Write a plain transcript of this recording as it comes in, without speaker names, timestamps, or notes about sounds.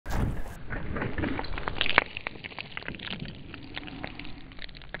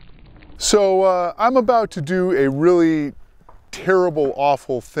So I'm about to do a really terrible,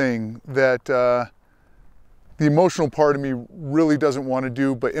 awful thing that the emotional part of me really doesn't want to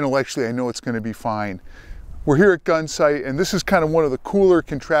do, but intellectually I know it's going to be fine. We're here at Gunsight, and this is kind of one of the cooler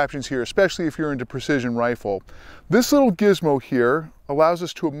contraptions here, especially if you're into precision rifle. This little gizmo here allows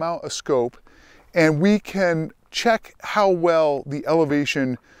us to mount a scope, and we can check how well the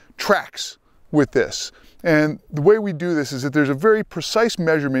elevation tracks with this. And the way we do this is that there's a very precise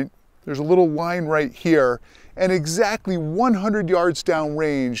measurement. There's a little line right here, and exactly 100 yards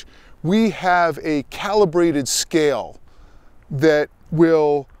downrange, we have a calibrated scale that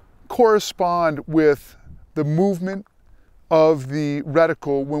will correspond with the movement of the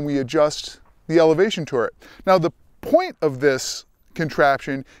reticle when we adjust the elevation to it. Now, the point of this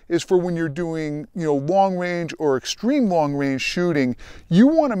contraption is for when you're doing, long range or extreme long range shooting. You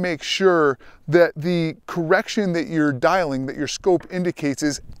want to make sure that the correction that you're dialing, that your scope indicates,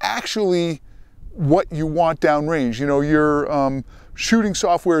 is actually what you want downrange. Your shooting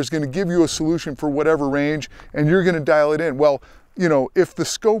software is going to give you a solution for whatever range, and you're going to dial it in. Well, if the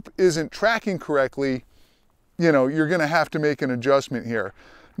scope isn't tracking correctly, you're going to have to make an adjustment here.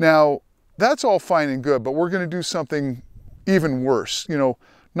 Now, that's all fine and good, but we're going to do something even worse.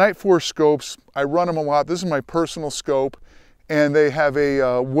 Nightforce scopes, I run them a lot. This is my personal scope, and they have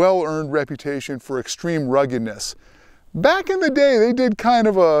a well-earned reputation for extreme ruggedness. Back in the day, they did kind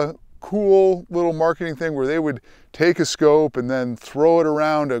of a cool little marketing thing where they would take a scope and then throw it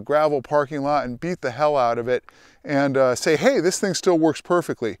around a gravel parking lot and beat the hell out of it and say, hey, this thing still works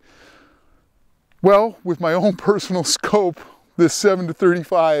perfectly. Well, with my own personal scope, this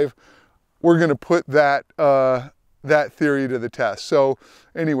 7-35, we're going to put that theory to the test. So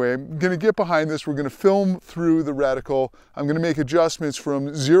anyway, I'm going to get behind this. We're going to film through the reticle. I'm going to make adjustments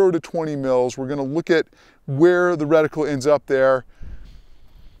from 0 to 20 mils. We're going to look at where the reticle ends up there.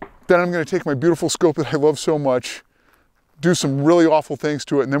 Then I'm going to take my beautiful scope that I love so much, do some really awful things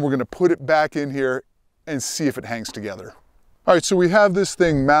to it, and then we're going to put it back in here and see if it hangs together. All right, so we have this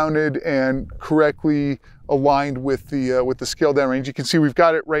thing mounted and correctly aligned with the scale downrange. You can see we've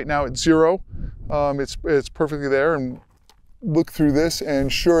got it right now at 0. It's perfectly there, and look through this,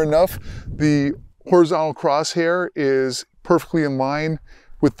 and sure enough, the horizontal crosshair is perfectly in line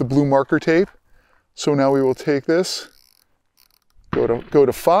with the blue marker tape. So now we will take this, go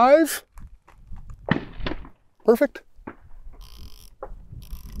to 5. Perfect.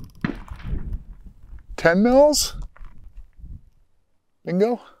 10 mils.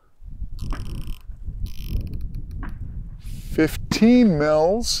 Bingo. 15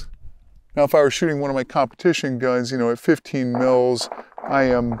 mils. Now, if I were shooting one of my competition guns, at 15 mils, I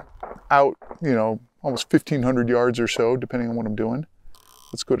am out, almost 1,500 yards or so, depending on what I'm doing.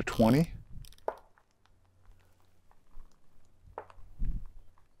 Let's go to 20.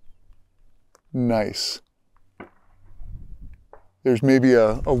 Nice. There's maybe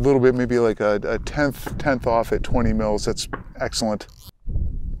a little bit, maybe like a tenth off at 20 mils. That's excellent.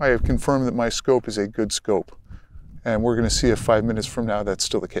 I have confirmed that my scope is a good scope, and we're going to see if 5 minutes from now that's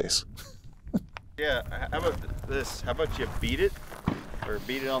still the case. Yeah, how about this? How about you beat it, or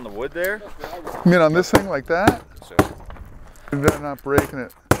beat it on the wood there? You mean on this thing like that? So. They're not breaking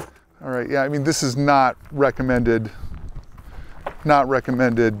it. All right, yeah, I mean, this is not recommended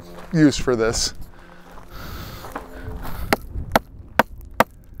use for this.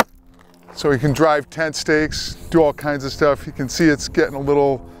 So you can drive tent stakes, do all kinds of stuff. You can see it's getting a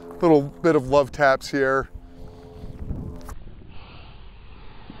little bit of love taps here.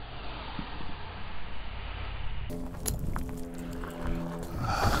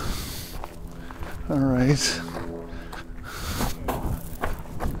 All right.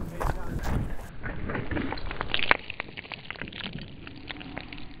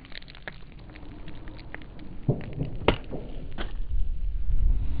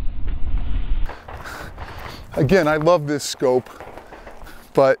 Again, I love this scope,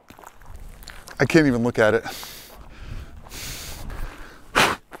 but I can't even look at it.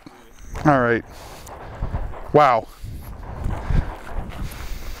 All right. Wow.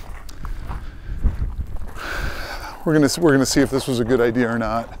 We're gonna see if this was a good idea or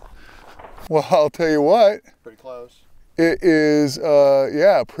not. Well, I'll tell you what. Pretty close. It is,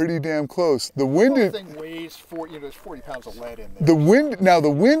 yeah, pretty damn close. The windage. The thing weighs there's 40 pounds of lead in there. Now the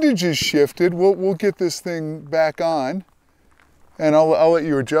windage is shifted. We'll get this thing back on, and I'll let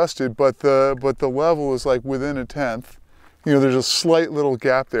you adjust it. But the level is like within a tenth. There's a slight little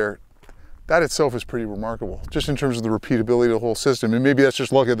gap there. That itself is pretty remarkable, just in terms of the repeatability of the whole system. And maybe that's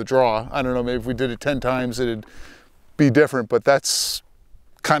just luck of the draw. I don't know. Maybe if we did it 10 times, it'd be different. But that's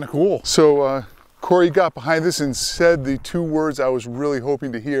kind of cool. So Corey got behind this and said the two words I was really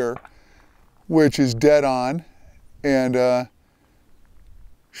hoping to hear. which is dead on. And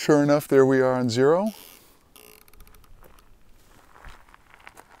sure enough, there we are on 0.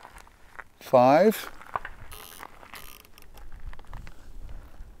 5.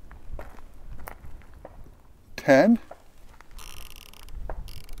 10.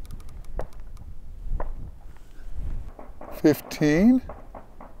 15.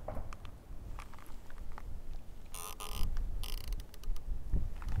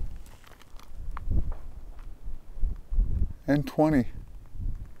 20.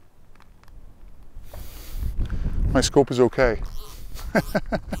 My scope is okay.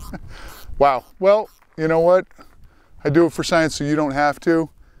 Wow. Well, you know what? I do it for science so you don't have to.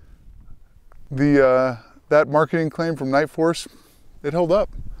 That marketing claim from Nightforce, it held up.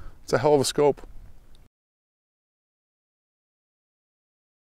 It's a hell of a scope.